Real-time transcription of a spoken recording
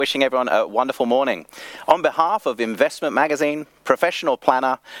Wishing everyone a wonderful morning. On behalf of Investment Magazine, Professional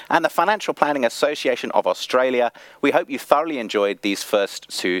Planner and the Financial Planning Association of Australia, we hope you thoroughly enjoyed these first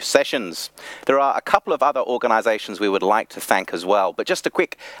two sessions. There are a couple of other organisations we would like to thank as well, but just a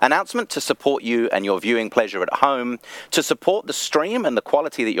quick announcement to support you and your viewing pleasure at home. To support the stream and the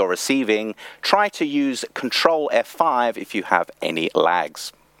quality that you're receiving, try to use Control F5 if you have any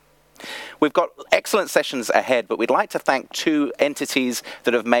lags. We've got excellent sessions ahead, but we'd like to thank two entities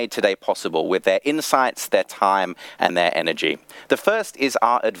that have made today possible with their insights, their time, and their energy. The first is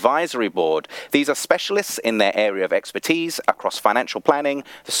our advisory board. These are specialists in their area of expertise across financial planning,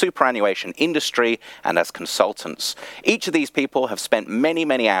 the superannuation industry, and as consultants. Each of these people have spent many,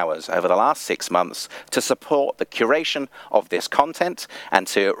 many hours over the last 6 months to support the curation of this content and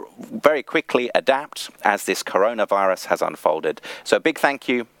to very quickly adapt as this coronavirus has unfolded. So a big thank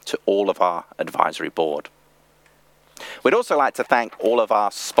you to all of our advisory board. We'd also like to thank all of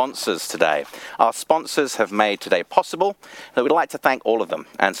our sponsors today. Our sponsors have made today possible, and we'd like to thank all of them.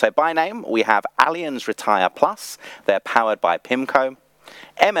 And so by name, we have Allianz Retire Plus. They're powered by PIMCO,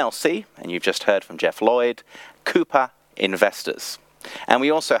 MLC, and you've just heard from Jeff Lloyd, Cooper Investors. And we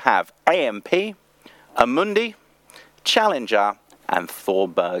also have AMP, Amundi, Challenger, and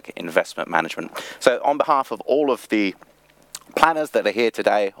Thorberg Investment Management. So on behalf of all of the planners that are here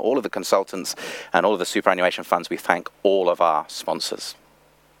today, all of the consultants and all of the superannuation funds, we thank all of our sponsors.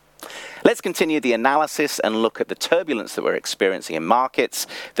 Let's continue the analysis and look at the turbulence that we're experiencing in markets,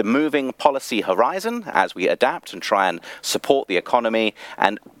 the moving policy horizon as we adapt and try and support the economy,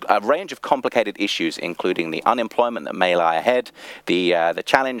 and a range of complicated issues, including the unemployment that may lie ahead, the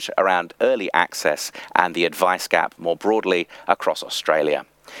challenge around early access, and the advice gap more broadly across Australia.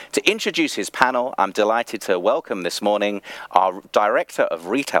 To introduce his panel, I'm delighted to welcome this morning our Director of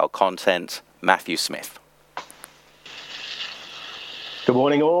Retail Content, Matthew Smith. Good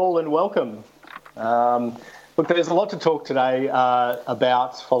morning all and welcome. Look, there's a lot to talk today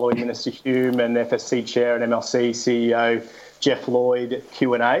about following Minister Hume and FSC Chair and MLC CEO Jeff Lloyd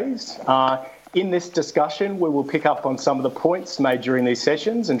Q&As. In this discussion, we will pick up on some of the points made during these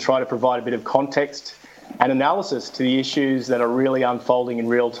sessions and try to provide a bit of context and analysis to the issues that are really unfolding in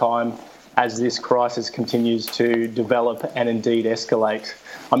real time as this crisis continues to develop and indeed escalate.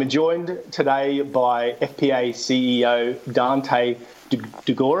 I'm joined today by FPA CEO Dante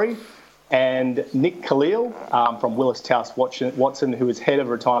Gori and Nick Callil from Willis Towers Watson, who is Head of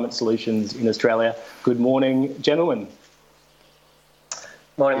Retirement Solutions in Australia. Good morning, gentlemen.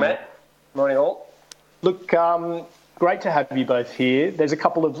 Morning, Matt. Morning, all. Look, great to have you both here. There's a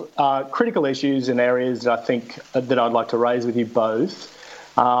couple of critical issues and areas that I think that I'd like to raise with you both.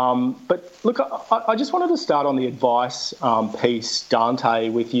 But look, I just wanted to start on the advice piece, Dante,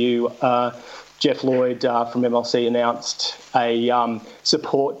 with you. Jeff Lloyd from MLC announced a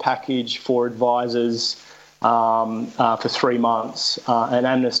support package for advisors for 3 months, an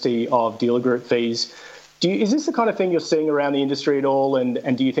amnesty of dealer group fees. Is this the kind of thing you're seeing around the industry at all,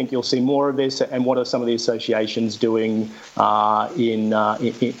 and do you think you'll see more of this, and what are some of the associations doing in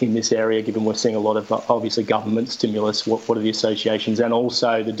this area, given we're seeing a lot of, obviously, government stimulus? What are the associations and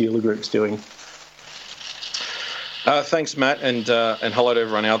also the dealer groups doing? Thanks, Matt, and hello to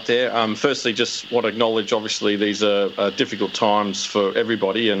everyone out there. Firstly, just want to acknowledge, obviously, these are difficult times for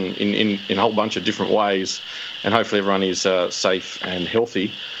everybody and in a whole bunch of different ways, and hopefully everyone is safe and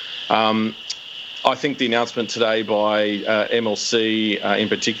healthy. I think the announcement today by MLC in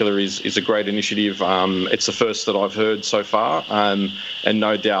particular is a great initiative. It's the first that I've heard so far, and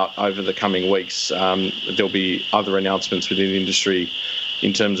no doubt over the coming weeks there'll be other announcements within the industry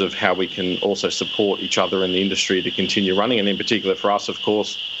in terms of how we can also support each other in the industry to continue running, and in particular for us, of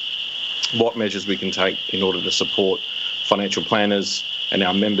course, what measures we can take in order to support financial planners and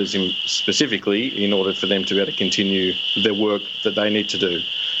our members specifically in order for them to be able to continue their work that they need to do.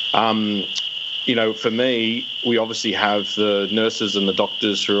 You know, for me, we obviously have the nurses and the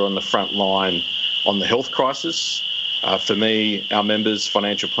doctors who are on the front line on the health crisis. For me, our members,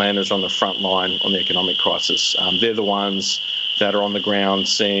 financial planners, are on the front line on the economic crisis. They're the ones that are on the ground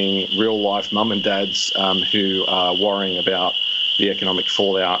seeing real-life mum and dads who are worrying about the economic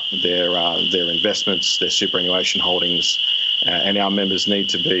fallout, their investments, their superannuation holdings, and our members need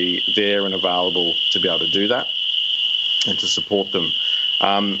to be there and available to be able to do that and to support them.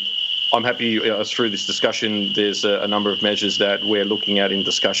 I'm happy through this discussion, there's a number of measures that we're looking at in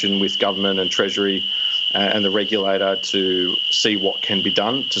discussion with government and Treasury and the regulator to see what can be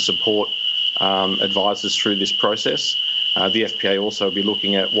done to support advisors through this process. The FPA also will be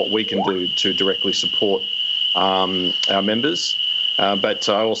looking at what we can do to directly support our members. But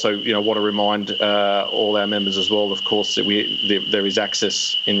I also, want to remind all our members as well, of course, that there is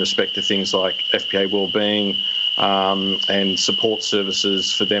access in respect to things like FPA wellbeing and support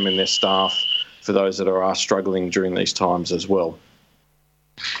services for them and their staff, for those that are struggling during these times as well.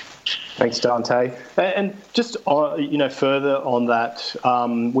 Thanks, Dante. And just further on that,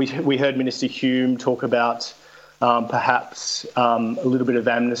 we heard Minister Hume talk about perhaps a little bit of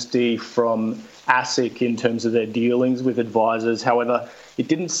amnesty from ASIC in terms of their dealings with advisors. However, it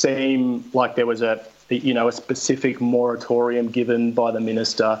didn't seem like there was a specific moratorium given by the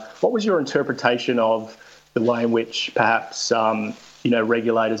minister. What was your interpretation of the way in which perhaps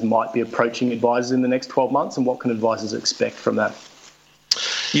regulators might be approaching advisors in the next 12 months, and what can advisors expect from that?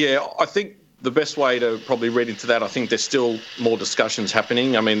 Yeah, I think the best way to probably read into that, I think there's still more discussions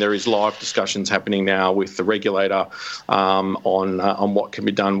happening. I mean, there is live discussions happening now with the regulator on what can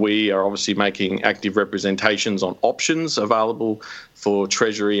be done. We are obviously making active representations on options available for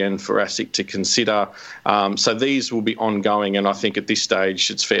Treasury and for ASIC to consider. So these will be ongoing, and I think at this stage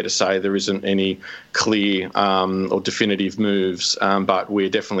it's fair to say there isn't any clear or definitive moves, but we're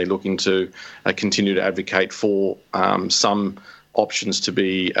definitely looking to continue to advocate for some options to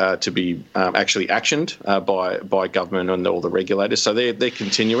be actually actioned by government and all the regulators. So they're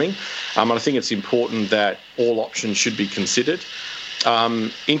continuing. And I think it's important that all options should be considered.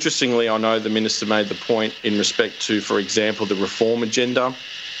 Interestingly, I know the minister made the point in respect to, for example, the reform agenda.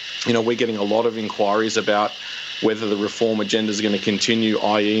 We're getting a lot of inquiries about whether the reform agenda is going to continue,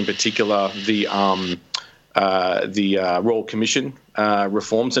 i.e. in particular the Royal Commission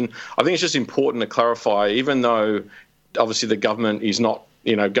reforms. And I think it's just important to clarify, even though obviously the government is not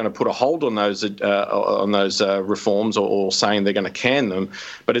going to put a hold on those reforms or saying they're going to can them,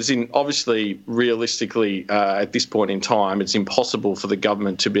 but obviously realistically at this point in time it's impossible for the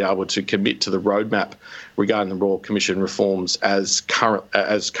government to be able to commit to the roadmap regarding the Royal Commission reforms as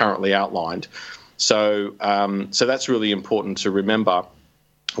currently outlined. So that's really important to remember.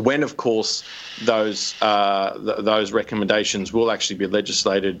 When, of course, those recommendations will actually be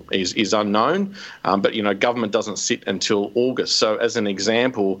legislated is unknown, but government doesn't sit until August. So, as an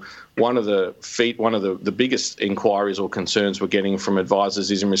example, one of the biggest inquiries or concerns we're getting from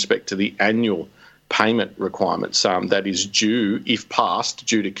advisors is in respect to the annual payment requirements that is due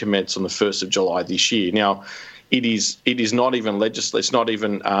to commence on the 1st of July this year. Now, it is not even legislated. It's not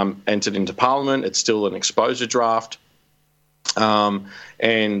even entered into Parliament. It's still an exposure draft.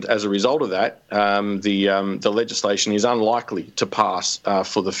 And as a result of that, the legislation is unlikely to pass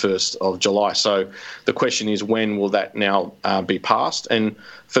for the 1st of July. So the question is, when will that now be passed? And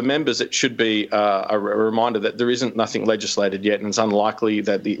for members, it should be a reminder that there isn't nothing legislated yet, and it's unlikely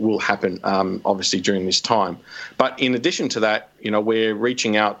that it will happen, obviously, during this time. But in addition to that, we're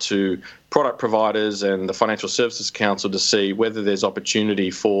reaching out to product providers and the Financial Services Council to see whether there's opportunity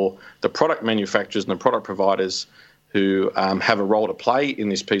for the product manufacturers and the product providers who have a role to play in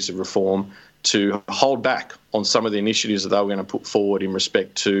this piece of reform to hold back on some of the initiatives that they were going to put forward in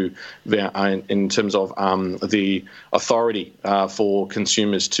respect to, in terms of the authority for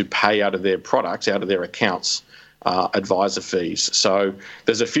consumers to pay out of their products, out of their accounts, advisor fees. So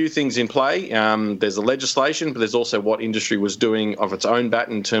there's a few things in play. There's the legislation, but there's also what industry was doing of its own bat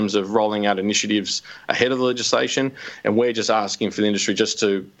in terms of rolling out initiatives ahead of the legislation. And we're just asking for the industry just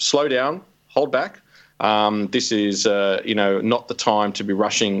to slow down, hold back. This is, not the time to be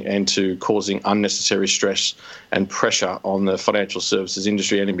rushing and to causing unnecessary stress and pressure on the financial services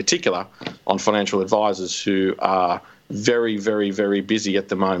industry, and in particular on financial advisors who are very, very, very busy at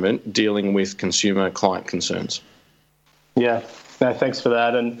the moment dealing with consumer client concerns. Yeah. No, thanks for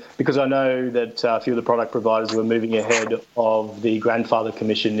that. And because I know that a few of the product providers were moving ahead of the Grandfather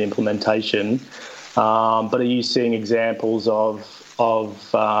Commission implementation, but are you seeing examples of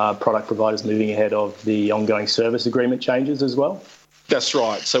product providers moving ahead of the ongoing service agreement changes as well? That's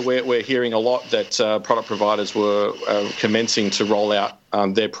right. So we're hearing a lot that product providers were commencing to roll out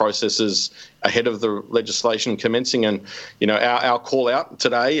their processes ahead of the legislation commencing. And, our call out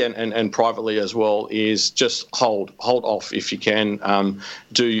today and privately as well is just hold off if you can.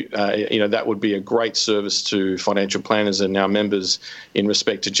 That would be a great service to financial planners and our members in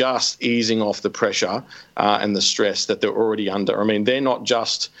respect to just easing off the pressure and the stress that they're already under. I mean, they're not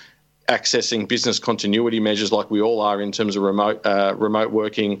just accessing business continuity measures like we all are in terms of remote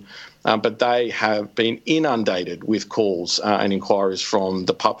working, but they have been inundated with calls and inquiries from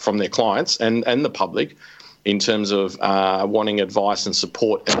their clients and the public in terms of wanting advice and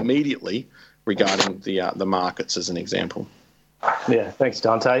support immediately regarding the markets, as an example. Yeah, thanks,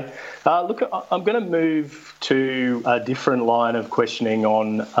 Dante. Look, I'm going to move to a different line of questioning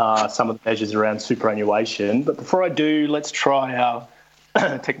on some of the measures around superannuation. But before I do, let's try our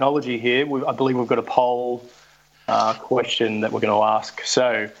technology here. I believe we've got a poll question that we're going to ask.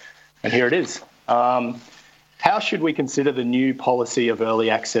 So, and here it is. How should we consider the new policy of early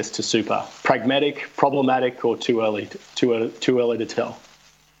access to super? Pragmatic, problematic, or too early to tell?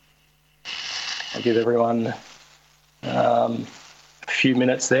 I'll give everyone a few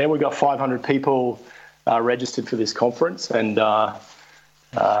minutes there. We've got 500 people registered for this conference, and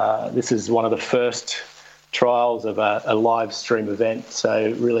this is one of the first trials of a live stream event.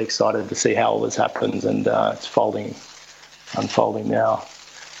 So really excited to see how all this happens, and it's unfolding now.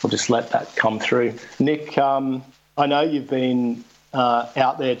 We'll just let that come through. Nick, I know you've been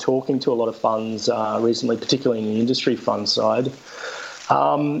out there talking to a lot of funds recently, particularly in the industry fund side.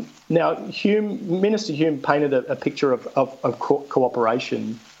 Now, Minister Hume painted a picture of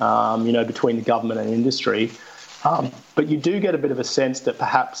cooperation, between the government and industry. But you do get a bit of a sense that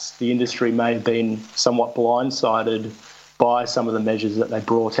perhaps the industry may have been somewhat blindsided by some of the measures that they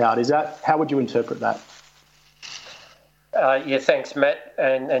brought out. How would you interpret that? Yeah, thanks, Matt,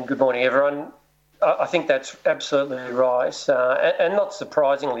 and good morning, everyone. I think that's absolutely right, and not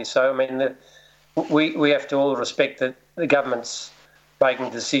surprisingly so. I mean, we have to all respect that the government's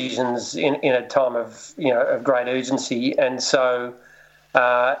making decisions in a time of great urgency, and so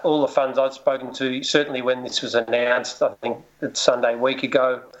all the funds I've spoken to, certainly when this was announced, I think it's Sunday week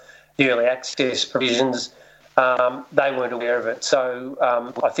ago, the early access provisions, they weren't aware of it. So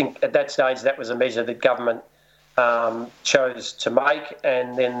I think at that stage that was a measure that government chose to make,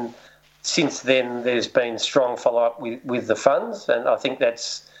 and then since then there's been strong follow-up with the funds, and I think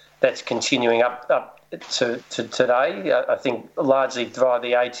that's continuing up to today. I think largely via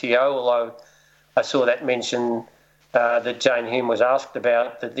the ATO, although I saw that mention that Jane Hume was asked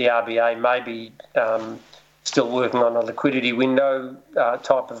about, that the RBA may be still working on a liquidity window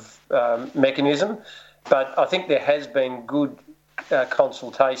type of mechanism. But I think there has been good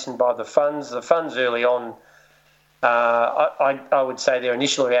consultation by the funds. The funds early on, I would say their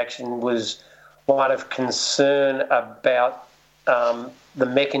initial reaction was one of concern about the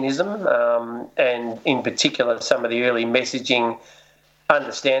mechanism, and in particular some of the early messaging.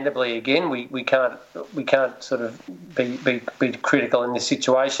 Understandably, again, we can't sort of be critical in this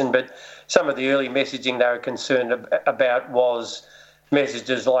situation, but some of the early messaging they were concerned about was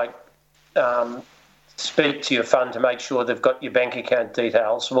messages like speak to your fund to make sure they've got your bank account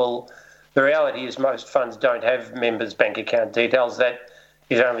details. Well, the reality is most funds don't have members' bank account details. That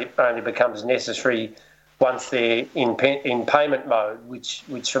is only becomes necessary once they're in payment mode, which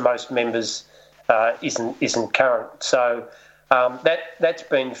for most members isn't current. So that's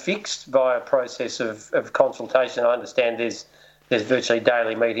been fixed by a process of consultation. I understand there's virtually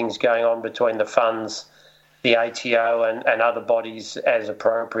daily meetings going on between the funds, the ATO, and other bodies as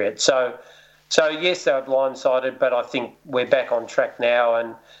appropriate. So yes, they were blindsided, but I think we're back on track now.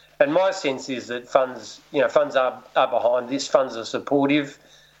 And my sense is that funds are behind this. Funds are supportive.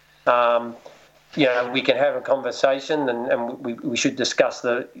 We can have a conversation, and we should discuss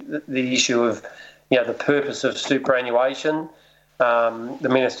the issue of the purpose of superannuation. The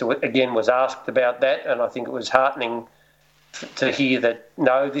minister again was asked about that, and I think it was heartening to hear that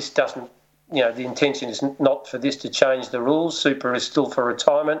no, this doesn't. The intention is not for this to change the rules. Super is still for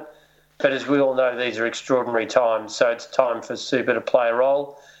retirement, but as we all know, these are extraordinary times, so it's time for super to play a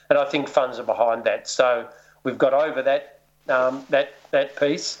role. And I think funds are behind that. So we've got over that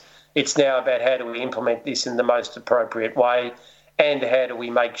piece. It's now about how do we implement this in the most appropriate way, and how do we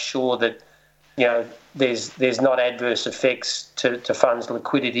make sure that there's not adverse effects to funds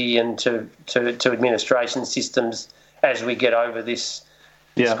liquidity and to administration systems as we get over this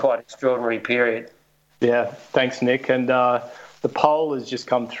quite extraordinary period. Yeah, thanks, Nick. And the poll has just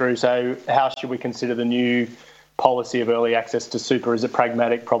come through. So how should we consider the new policy of early access to super? Is it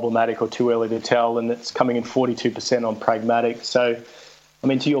pragmatic, problematic, or too early to tell? And it's coming in 42% on pragmatic. So, I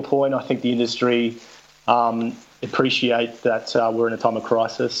mean, to your point, I think the industry appreciate that we're in a time of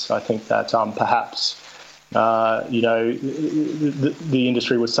crisis. I think that perhaps, the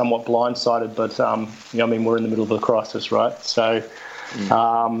industry was somewhat blindsided, but, we're in the middle of a crisis, right? So,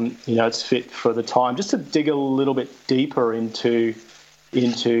 it's fit for the time. Just to dig a little bit deeper into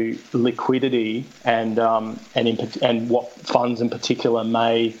liquidity and what funds in particular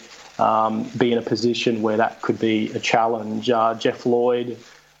may be in a position where that could be a challenge. Jeff Lloyd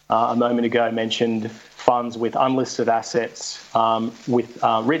a moment ago mentioned funds with unlisted assets, with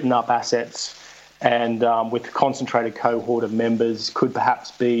written up assets, and with concentrated cohort of members could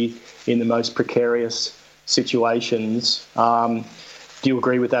perhaps be in the most precarious situations. Do you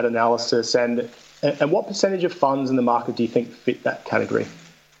agree with that analysis? And what percentage of funds in the market do you think fit that category?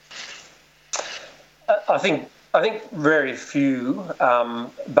 I think very few,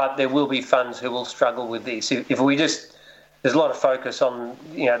 but there will be funds who will struggle with this. If we just, there's a lot of focus on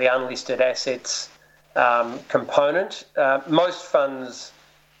the unlisted assets component. Most funds,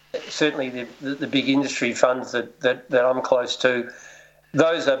 certainly the big industry funds that I'm close to,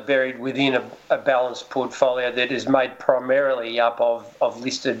 those are buried within a balanced portfolio that is made primarily up of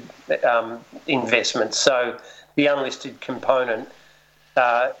listed investments. So the unlisted component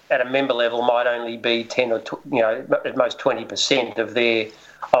at a member level might only be 10 or at most 20%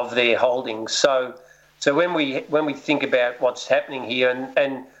 of their holdings. So when we think about what's happening here,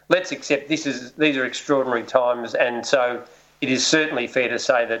 and let's accept these are extraordinary times, and so it is certainly fair to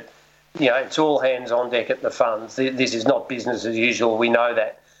say that it's all hands on deck at the funds. This is not business as usual. We know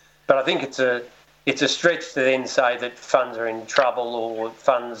that, but I think it's a stretch to then say that funds are in trouble or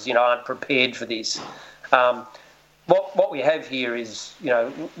funds aren't prepared for this. What we have here is,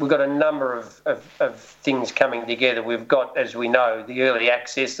 we've got a number of things coming together. We've got, as we know, the early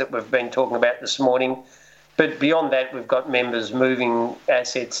access that we've been talking about this morning. But beyond that, we've got members moving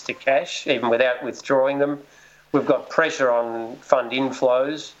assets to cash, even without withdrawing them. We've got pressure on fund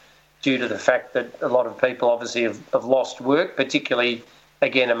inflows due to the fact that a lot of people obviously have lost work, particularly,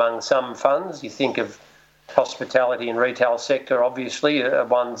 again, among some funds. You think of hospitality and retail sector, obviously, are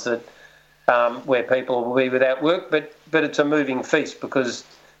ones that where people will be without work, but it's a moving feast because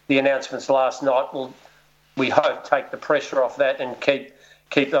the announcements last night will, we hope, take the pressure off that and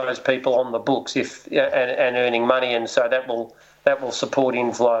keep those people on the books and earning money, and so that will support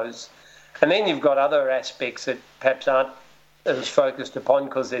inflows. And then you've got other aspects that perhaps aren't as focused upon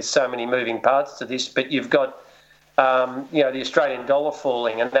because there's so many moving parts to this, but you've got the Australian dollar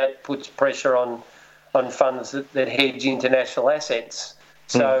falling, and that puts pressure on funds that hedge international assets.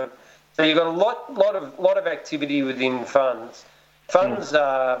 So you've got a lot of activity within funds. Funds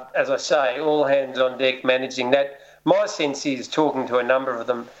are, as I say, all hands on deck managing that. My sense is, talking to a number of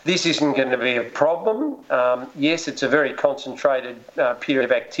them, this isn't going to be a problem. Yes, it's a very concentrated period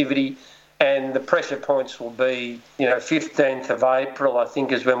of activity, and the pressure points will be, 15th of April, I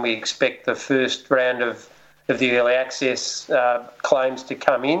think, is when we expect the first round of the early access claims to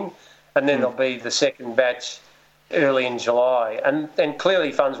come in, and then there'll be the second batch early in July. And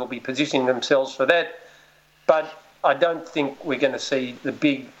clearly funds will be positioning themselves for that, but I don't think we're going to see the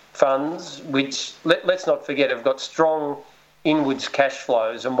big funds, which, let's not forget, have got strong inwards cash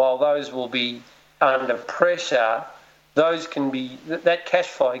flows, and while those will be under pressure, that cash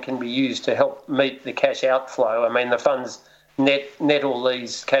flow can be used to help meet the cash outflow. I mean, the funds net all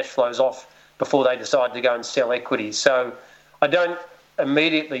these cash flows off before they decide to go and sell equities. So I don't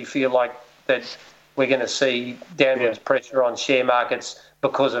immediately feel like that we're going to see downwards pressure on share markets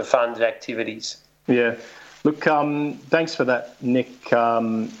because of funds activities. Yeah. Look, thanks for that, Nick.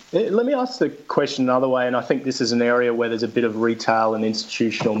 Let me ask the question another way, and I think this is an area where there's a bit of retail and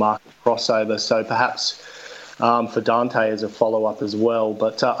institutional market crossover, so perhaps for Dante as a follow-up as well.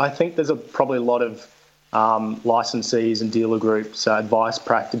 But I think there's probably a lot of licensees and dealer groups, advice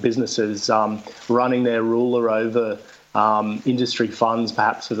practice businesses running their ruler over industry funds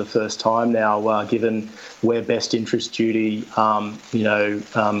perhaps for the first time now, given where best interest duty,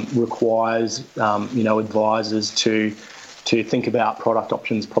 requires, advisors to think about product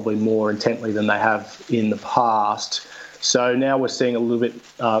options probably more intently than they have in the past. So now we're seeing a little bit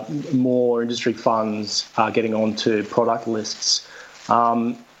more industry funds getting onto product lists.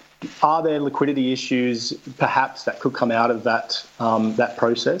 Are there liquidity issues perhaps that could come out of that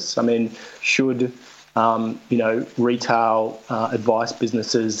process? I mean, should retail advice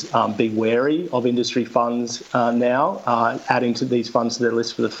businesses be wary of industry funds now, adding to these funds to their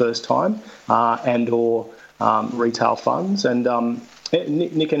list for the first time, and or retail funds? And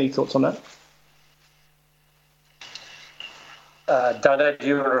Nick, any thoughts on that? Dante, do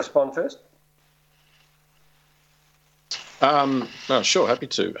you want to respond first? No, sure, happy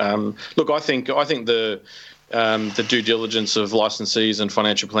to. Look, I think the due diligence of licensees and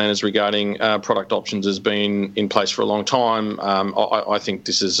financial planners regarding product options has been in place for a long time. I think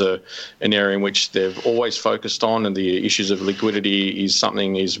this is an area in which they've always focused on, and the issues of liquidity is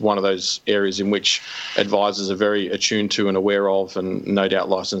one of those areas in which advisors are very attuned to and aware of, and no doubt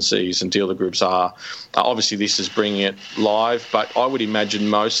licensees and dealer groups are. Obviously, this is bringing it live, but I would imagine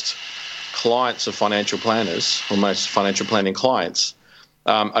most clients of financial planners, or most financial planning clients,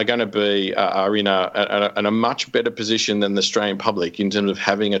 are going to be are in a much better position than the Australian public in terms of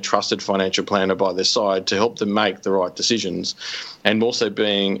having a trusted financial planner by their side to help them make the right decisions, and also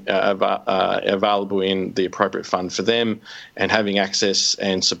being available in the appropriate fund for them, and having access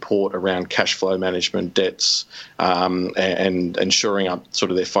and support around cash flow management, debts, and shoring up sort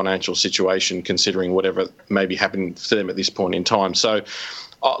of their financial situation, considering whatever may be happening to them at this point in time. So,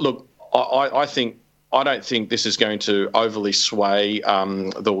 look, I don't think this is going to overly sway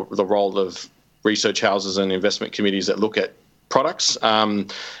the role of research houses and investment committees that look at products,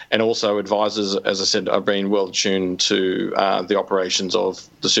 and also advisors, as I said, have been well attuned to the operations of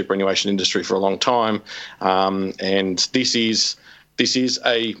the superannuation industry for a long time, and this is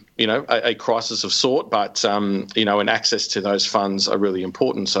a crisis of sort, but and access to those funds are really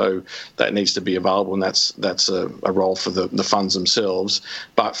important. So that needs to be available, and that's a role for the funds themselves.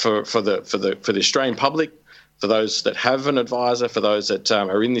 But for the Australian public, for those that have an advisor, for those that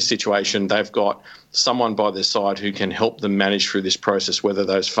are in this situation, they've got someone by their side who can help them manage through this process, whether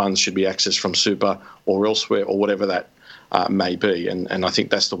those funds should be accessed from super or elsewhere or whatever that may be. And I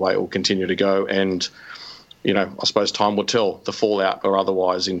think that's the way it will continue to go. And I suppose time will tell the fallout or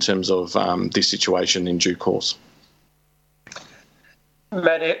otherwise in terms of this situation in due course.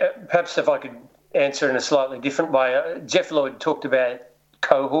 Matt, perhaps if I could answer in a slightly different way. Jeff Lloyd talked about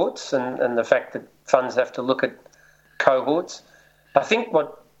cohorts and the fact that funds have to look at cohorts. I think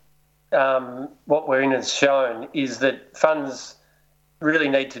what we're in has shown is that funds really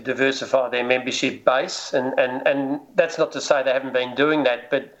need to diversify their membership base, and that's not to say they haven't been doing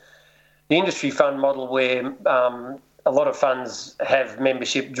that, but the industry fund model where a lot of funds have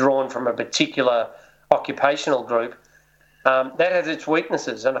membership drawn from a particular occupational group, that has its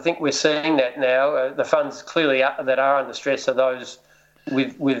weaknesses. And I think we're seeing that now. The funds clearly that are under stress are those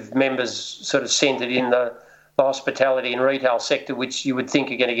with members sort of centred in the hospitality and retail sector, which you would think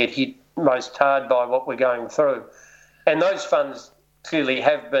are going to get hit most hard by what we're going through. And those funds clearly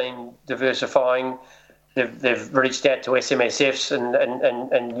have been diversifying. They've reached out to SMSFs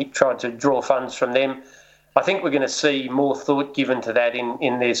and tried to draw funds from them. I think we're going to see more thought given to that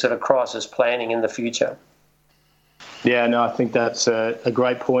in their sort of crisis planning in the future. Yeah, no, I think that's a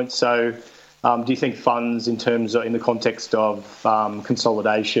great point. So do you think funds in the context of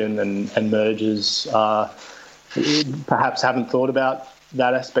consolidation and mergers perhaps haven't thought about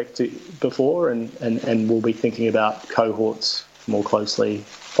that aspect before and will be thinking about cohorts more closely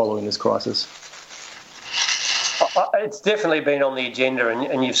following this crisis? It's definitely been on the agenda,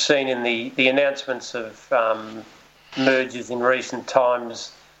 and you've seen in the announcements of mergers in recent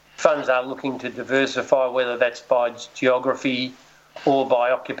times, funds are looking to diversify, whether that's by geography or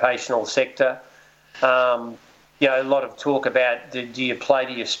by occupational sector. A lot of talk about do you play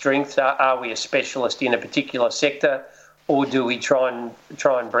to your strengths? Are we a specialist in a particular sector, or do we try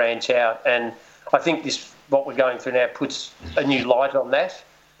and branch out? And I think what we're going through now puts a new light on that.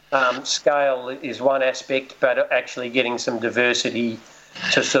 Scale is one aspect, but actually getting some diversity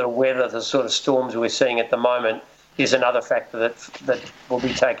to sort of weather the sort of storms we're seeing at the moment is another factor that will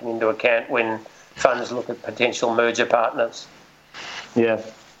be taken into account when funds look at potential merger partners. Yeah,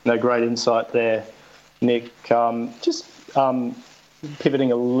 no, great insight there, Nick. Just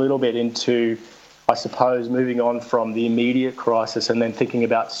pivoting a little bit into, I suppose, moving on from the immediate crisis and then thinking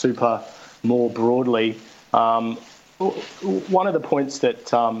about super more broadly. One of the points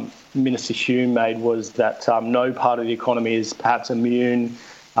that Minister Hume made was that no part of the economy is perhaps immune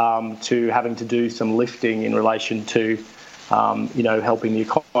to having to do some lifting in relation to, helping the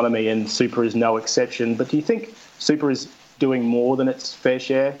economy, and super is no exception. But do you think super is doing more than its fair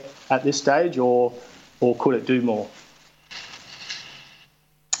share at this stage, or could it do more?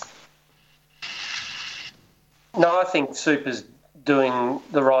 No, I think super's doing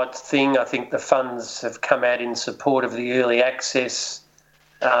the right thing. I think the funds have come out in support of the early access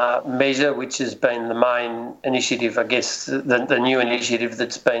measure, which has been the main initiative, I guess, the new initiative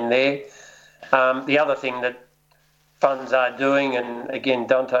that's been there. The other thing that funds are doing, and again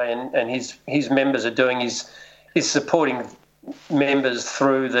Dante and his members are doing, is supporting members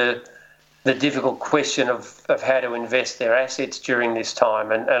through the difficult question of how to invest their assets during this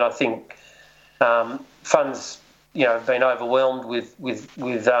time. And I think funds have been overwhelmed with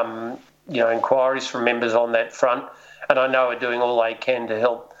inquiries from members on that front, and I know are doing all they can to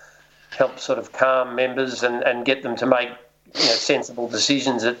help sort of calm members and get them to make sensible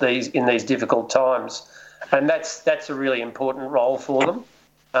decisions in these difficult times, and that's a really important role for them.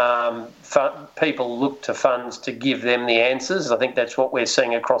 People look to funds to give them the answers. I think that's what we're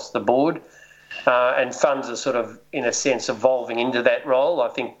seeing across the board, and funds are sort of, in a sense, evolving into that role. I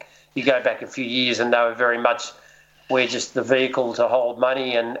think you go back a few years and they were very much we're just the vehicle to hold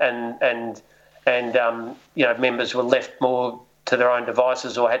money, and members were left more to their own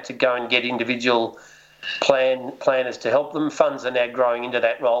devices or had to go and get individual planners to help them. Funds are now growing into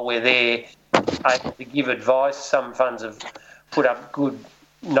that role where they're able to give advice. Some funds have put up good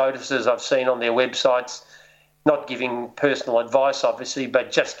notices I've seen on their websites, not giving personal advice, obviously,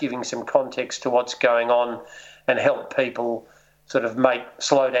 but just giving some context to what's going on and help people sort of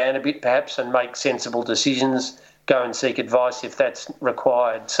slow down a bit perhaps and make sensible decisions, go and seek advice if that's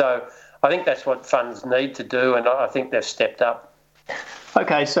required. So I think that's what funds need to do, and I think they've stepped up.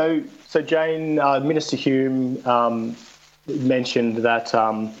 Okay, so Jane, Minister Hume mentioned that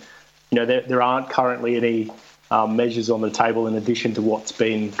there aren't currently any measures on the table in addition to what's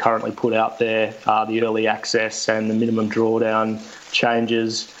been currently put out there, the early access and the minimum drawdown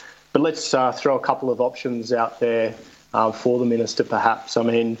changes. But let's throw a couple of options out there for the minister, perhaps. I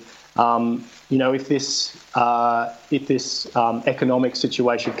mean, if this economic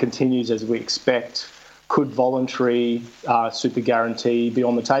situation continues as we expect, could voluntary super guarantee be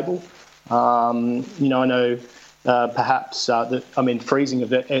on the table? I know perhaps freezing of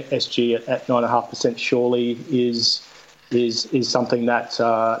the SG at 9.5% surely is something that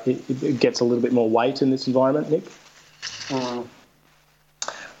it gets a little bit more weight in this environment, Nick.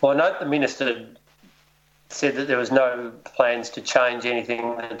 Well, I note the minister said that there was no plans to change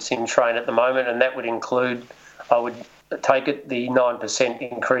anything that's in train at the moment, and that would include, I would take it, the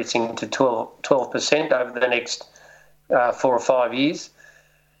 9% increasing to 12% over the next 4 or 5 years.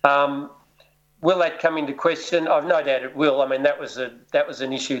 Will that come into question? I've no doubt it will. I mean, that was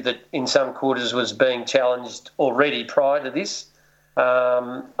an issue that in some quarters was being challenged already prior to this.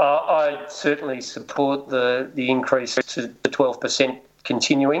 I certainly support the increase to the 12%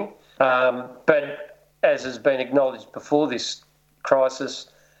 continuing, but as has been acknowledged before this crisis,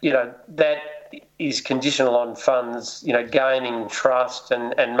 that is conditional on funds, gaining trust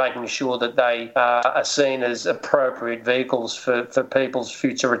and making sure that they are seen as appropriate vehicles for people's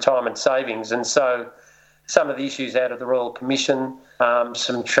future retirement savings. And so some of the issues out of the Royal Commission,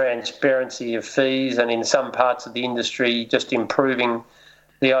 some transparency of fees, and in some parts of the industry just improving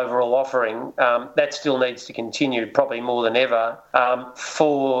the overall offering, that still needs to continue, probably more than ever,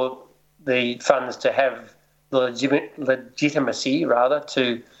 for the funds to have the legitimacy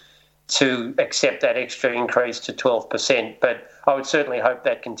to accept that extra increase to 12%. But I would certainly hope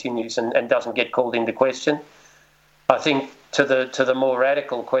that continues and doesn't get called into question. I think to the more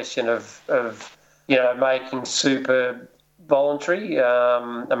radical question of making super voluntary,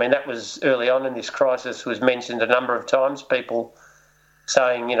 that was early on in this crisis, was mentioned a number of times, people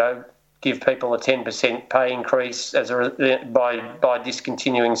saying, give people a 10% pay increase by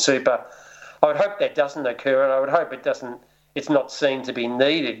discontinuing super. I would hope that doesn't occur, and I would hope it's not seen to be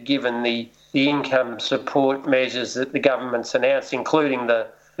needed given the income support measures that the government's announced, including the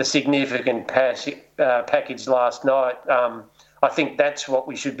significant package last night. I think that's what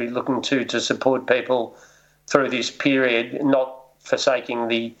we should be looking to support people through this period, not forsaking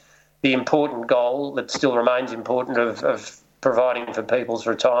the important goal that still remains important of providing for people's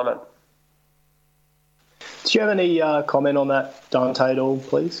retirement. Do you have any comment on that, Dante, at all,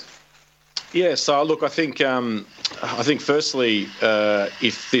 please? Yeah, so look, I think firstly,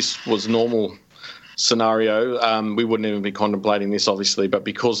 if this was normal scenario, we wouldn't even be contemplating this, obviously, but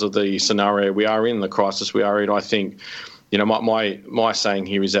because of the scenario we are in, the crisis we are in, I think, my saying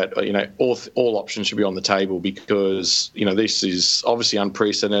here is that, all options should be on the table because, this is obviously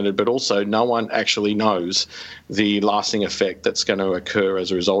unprecedented, but also no one actually knows the lasting effect that's going to occur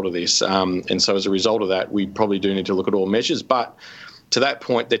as a result of this. And so as a result of that, we probably do need to look at all measures, but to that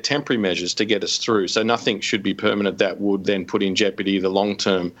point, they're temporary measures to get us through. So nothing should be permanent that would then put in jeopardy the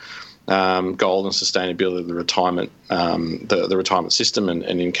long-term goal and sustainability of the retirement, the retirement system, and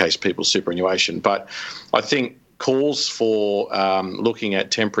in case people's superannuation. But I think calls for looking at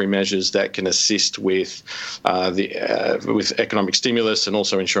temporary measures that can assist with with economic stimulus and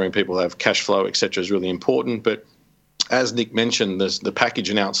also ensuring people have cash flow, etc., is really important. But as Nick mentioned, the package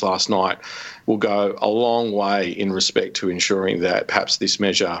announced last night will go a long way in respect to ensuring that perhaps this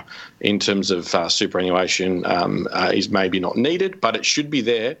measure in terms of superannuation is maybe not needed, but it should be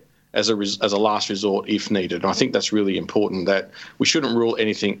there as a last resort if needed. And I think that's really important, that we shouldn't rule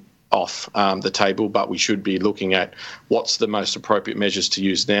anything off the table, but we should be looking at what's the most appropriate measures to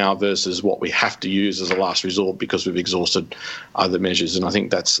use now versus what we have to use as a last resort because we've exhausted other measures. And I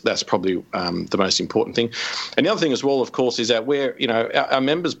think that's probably the most important thing. And the other thing as well, of course, is that our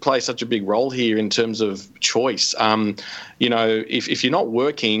members play such a big role here in terms of choice. If you're not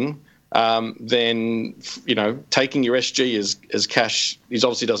working, then taking your SG as cash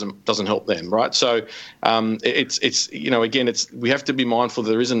obviously doesn't help them, right? So we have to be mindful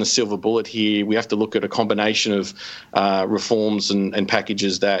there isn't a silver bullet here. We have to look at a combination of reforms and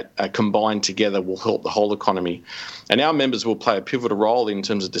packages that combined together will help the whole economy, and our members will play a pivotal role in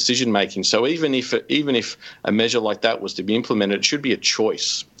terms of decision making. So even if a measure like that was to be implemented, it should be a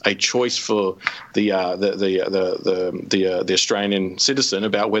choice for the Australian citizen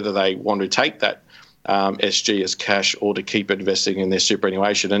about whether they want to take that SG as cash or to keep investing in their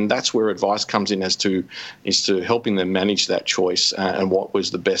superannuation. And that's where advice comes in as to helping them manage that choice and what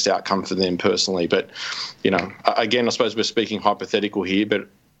was the best outcome for them personally. But again, I suppose we're speaking hypothetical here, but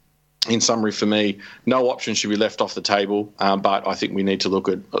in summary, for me, no option should be left off the table, but I think we need to look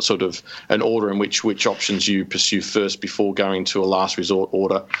at sort of an order in which options you pursue first before going to a last resort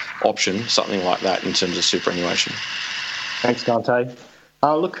order option, something like that in terms of superannuation. Thanks, Dante.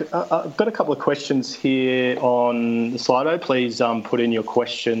 Look, I've got a couple of questions here on Slido. Please put in your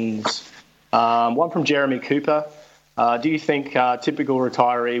questions. One from Jeremy Cooper. Do you think typical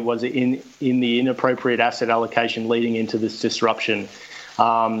retiree was in the inappropriate asset allocation leading into this disruption?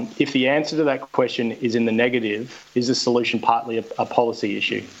 If the answer to that question is in the negative, is the solution partly a policy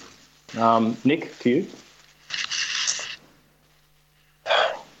issue? Nick, to you.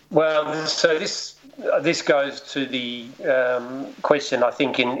 Well, so this goes to the question, I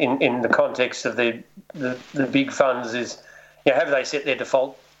think, in the context of the big funds is, have they set their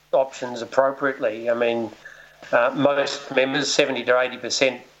default options appropriately? I mean, most members, 70 to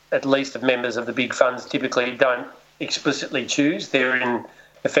 80% at least of members of the big funds typically don't explicitly choose. They're in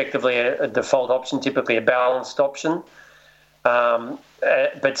effectively a default option, typically a balanced option.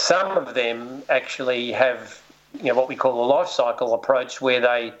 But some of them actually have, what we call a life cycle approach,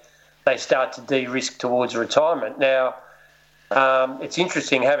 where they start to de-risk towards retirement. Now, it's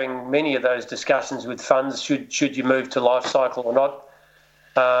interesting having many of those discussions with funds. Should you move to life cycle or not?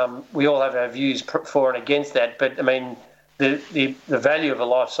 We all have our views for and against that. But I mean, the value of a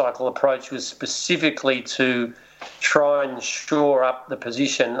life cycle approach was specifically to try and shore up the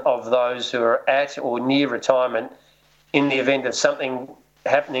position of those who are at or near retirement in the event of something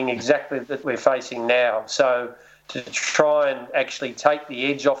happening exactly that we're facing now. So to try and actually take the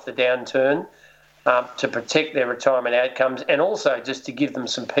edge off the downturn, to protect their retirement outcomes, and also just to give them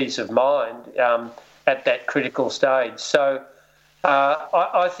some peace of mind at that critical stage. So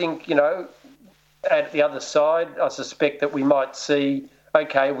I think, at the other side, I suspect that we might see,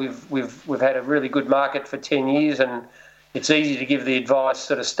 okay, we've had a really good market for 10 years and it's easy to give the advice,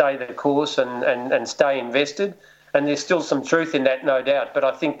 sort of stay the course and stay invested. And there's still some truth in that, no doubt. But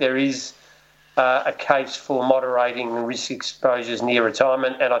I think there is a case for moderating risk exposures near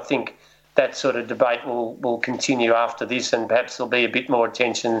retirement. And I think that sort of debate will continue after this, and perhaps there'll be a bit more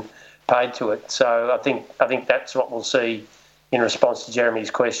attention paid to it. So I think that's what we'll see in response to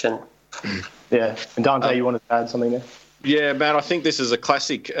Jeremy's question. Yeah. And Dante, you wanted to add something there? Yeah, Matt, I think this is a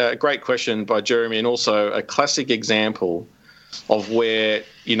classic, great question by Jeremy, and also a classic example of where,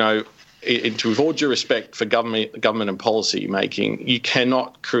 with all due respect for government and policy making, you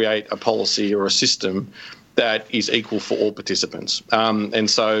cannot create a policy or a system that is equal for all participants. And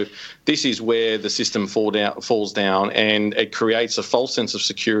so this is where the system falls down, and it creates a false sense of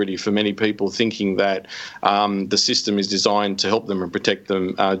security for many people, thinking that the system is designed to help them and protect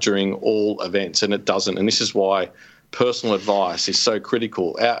them during all events, and it doesn't. And this is why personal advice is so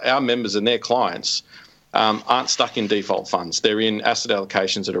critical. Our members and their clients aren't stuck in default funds. They're in asset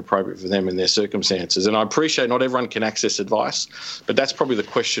allocations that are appropriate for them in their circumstances. And I appreciate not everyone can access advice, but that's probably the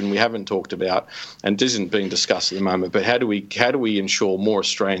question we haven't talked about and isn't being discussed at the moment. But how do we ensure more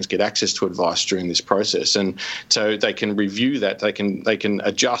Australians get access to advice during this process? And so they can review that, they can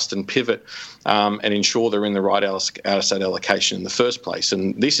adjust and pivot and ensure they're in the right asset allocation in the first place.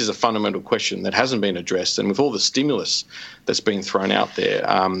 And this is a fundamental question that hasn't been addressed. And with all the stimulus that's been thrown out there,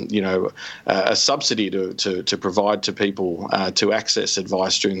 a subsidy to provide to people to access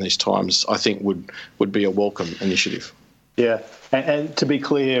advice during these times, I think would be a welcome initiative. Yeah, and to be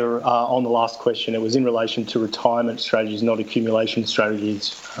clear on the last question, it was in relation to retirement strategies, not accumulation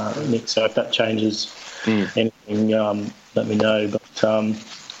strategies, Nick. So if that changes anything, let me know.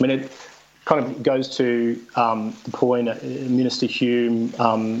 But it kind of goes to the point. Minister Hume,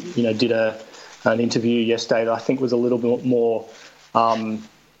 did an interview yesterday that I think was a little bit more,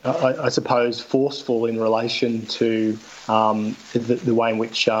 I suppose, forceful in relation to the way in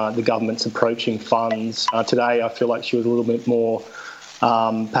which the government's approaching funds. Today, I feel like she was a little bit more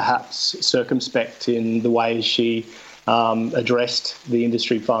perhaps circumspect in the way she addressed the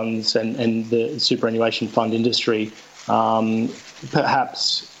industry funds and the superannuation fund industry.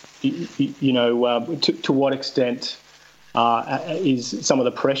 Perhaps to what extent is some of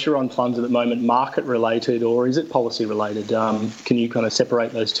the pressure on funds at the moment market related, or is it policy related? Can you kind of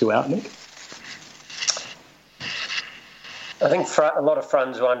separate those two out, Nick? I think a lot of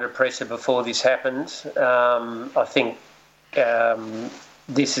funds were under pressure before this happened. I think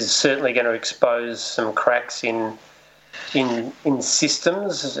this is certainly going to expose some cracks in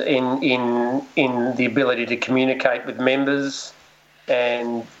systems, in the ability to communicate with members,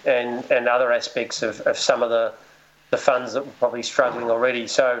 and other aspects of some of the funds that were probably struggling already.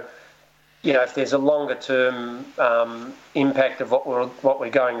 So, if there's a longer term impact of what we're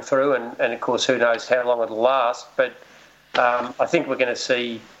going through, and of course who knows how long it'll last, but I think we're going to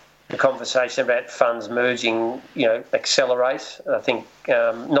see the conversation about funds merging, accelerate. I think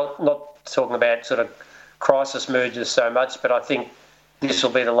not talking about sort of crisis mergers so much, but I think this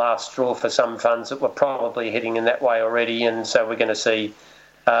will be the last straw for some funds that were probably heading in that way already, and so we're going to see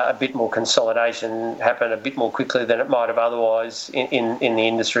a bit more consolidation happen a bit more quickly than it might have otherwise in the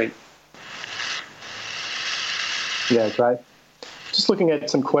industry. Yeah, great. Just looking at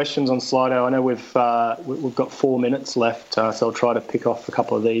some questions on Slido. I know we've got 4 minutes left, so I'll try to pick off a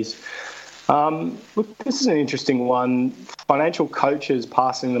couple of these. Look, this is an interesting one. Financial coaches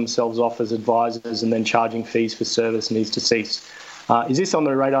passing themselves off as advisors and then charging fees for service needs to cease. Is this on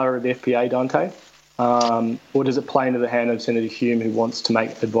the radar of the FPA, Dante? Or does it play into the hand of Senator Hume, who wants to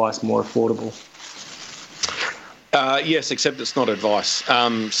make advice more affordable? Yes, except it's not advice.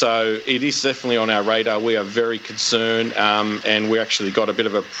 So it is definitely on our radar. We are very concerned, and we actually got a bit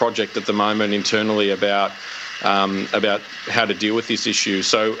of a project at the moment internally about how to deal with this issue.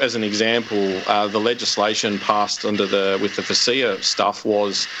 So, as an example, the legislation passed with the FASEA stuff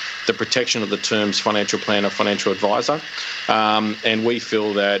was the protection of the terms financial planner, financial advisor, and we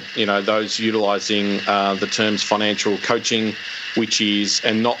feel that those utilising the terms financial coaching,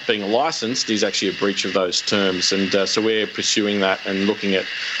 and not being licensed, is actually a breach of those terms, and so we're pursuing that and looking at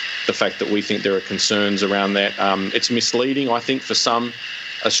the fact that we think there are concerns around that. It's misleading, I think, for some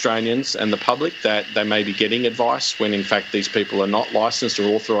Australians and the public that they may be getting advice when in fact these people are not licensed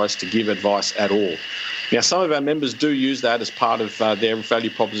or authorised to give advice at all. Now, some of our members do use that as part of their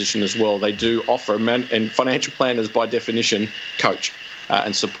value proposition as well. They do offer, and financial planners by definition coach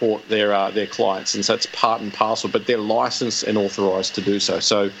and support their clients, and so it's part and parcel, but they're licensed and authorised to do so.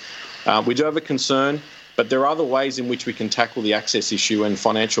 So we do have a concern, but there are other ways in which we can tackle the access issue, and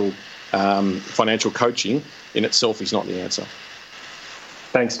financial coaching in itself is not the answer.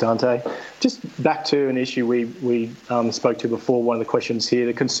 Thanks, Dante. Just back to an issue we spoke to before, one of the questions here.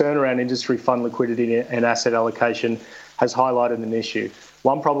 The concern around industry fund liquidity and asset allocation has highlighted an issue.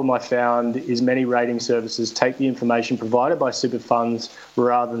 One problem I found is many rating services take the information provided by super funds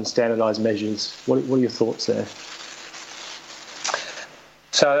rather than standardised measures. What are your thoughts there?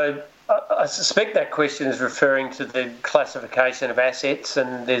 So I suspect that question is referring to the classification of assets,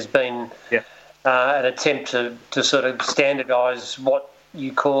 and there's been an attempt to sort of standardise what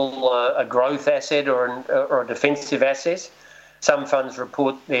you call a growth asset or a defensive asset. Some funds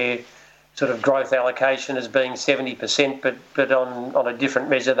report their sort of growth allocation as being 70%, but on a different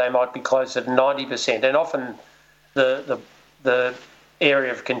measure they might be closer to 90%. And often the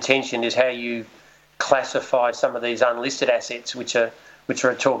area of contention is how you classify some of these unlisted assets, which are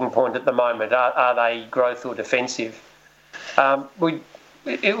a talking point at the moment. Are they growth or defensive?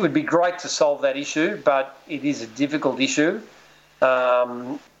 It would be great to solve that issue, but it is a difficult issue.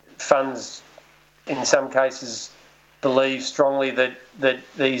 Funds, in some cases, believe strongly that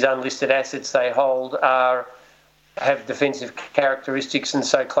these unlisted assets they hold have defensive characteristics, and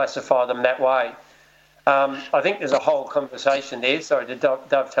so classify them that way. I think there's a whole conversation there. Sorry to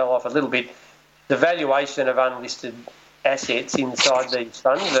dovetail off a little bit. The valuation of unlisted assets inside these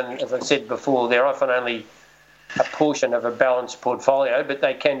funds, and as I said before, they're often only a portion of a balanced portfolio, but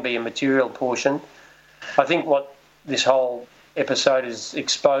they can be a material portion. I think what this whole episode is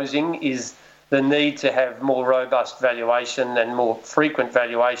exposing is the need to have more robust valuation and more frequent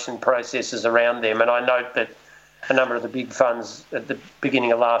valuation processes around them. And I note that a number of the big funds at the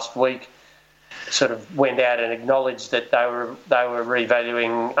beginning of last week sort of went out and acknowledged that they were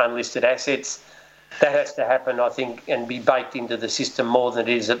revaluing unlisted assets. That has to happen, I think, and be baked into the system more than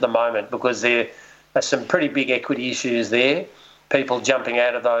it is at the moment, because there are some pretty big equity issues there. People jumping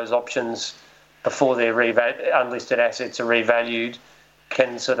out of those options before their unlisted assets are revalued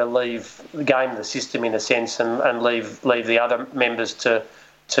can sort of game the system in a sense, and leave the other members to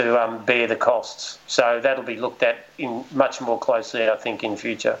bear the costs. So that'll be looked at in much more closely, I think, in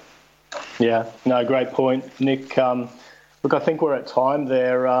future. Yeah, no, great point, Nick. Look, I think we're at time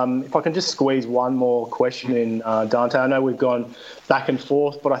there. If I can just squeeze one more question in, Dante. I know we've gone back and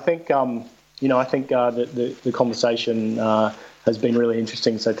forth, but I think the conversation has been really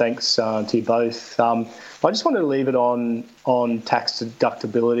interesting. So thanks to you both. I just wanted to leave it on tax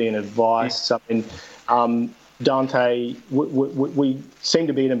deductibility and advice. I mean, Dante, we seem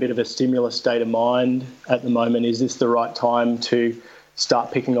to be in a bit of a stimulus state of mind at the moment. Is this the right time to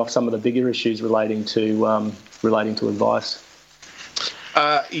start picking off some of the bigger issues relating to advice?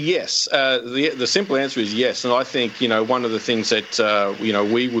 Yes. The simple answer is yes. And I think, one of the things that,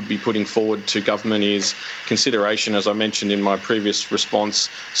 we would be putting forward to government is consideration, as I mentioned in my previous response,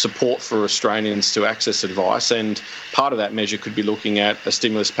 support for Australians to access advice. And part of that measure could be looking at a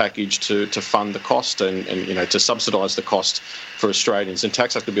stimulus package to fund the cost and to subsidise the cost for Australians. And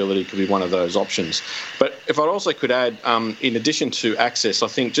tax deductibility could be one of those options. But if I also could add, in addition to access, I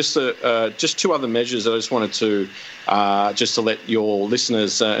think just two other measures that I just wanted to just to let your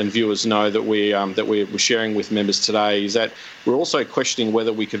listeners and viewers know that we're sharing with members today is that we're also questioning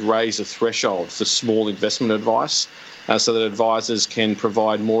whether we could raise a threshold for small investment advice so that advisors can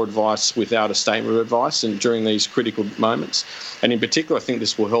provide more advice without a statement of advice and during these critical moments. And in particular, I think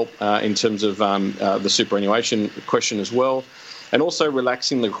this will help in terms of the superannuation question as well. And also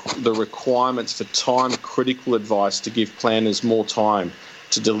relaxing the requirements for time-critical advice to give planners more time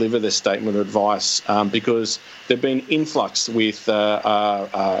to deliver their statement of advice because they've been influxed with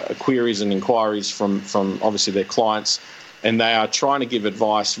queries and inquiries from obviously their clients, and they are trying to give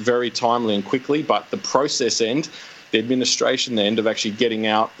advice very timely and quickly, but the process end, the administration end of actually getting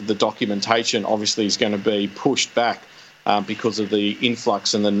out the documentation obviously is going to be pushed back because of the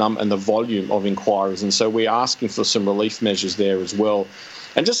influx and the volume of inquiries. And so we're asking for some relief measures there as well.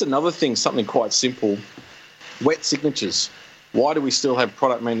 And just another thing, something quite simple, wet signatures. Why do we still have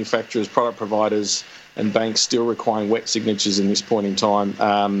product manufacturers, product providers and banks still requiring wet signatures in this point in time?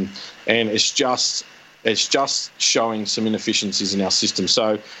 And it's just showing some inefficiencies in our system.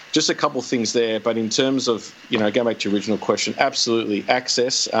 So just a couple of things there. But in terms of, going back to your original question, absolutely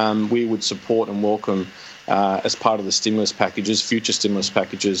access, we would support and welcome as part of the stimulus packages, future stimulus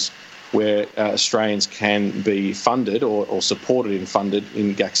packages, where Australians can be funded or supported in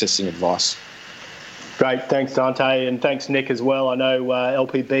accessing advice. Great, thanks Dante, and thanks Nick as well. I know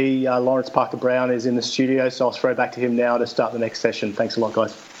LPB, Lawrence Parker-Brown is in the studio, so I'll throw back to him now to start the next session. Thanks a lot,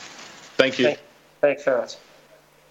 guys. Thank you. Thanks very much.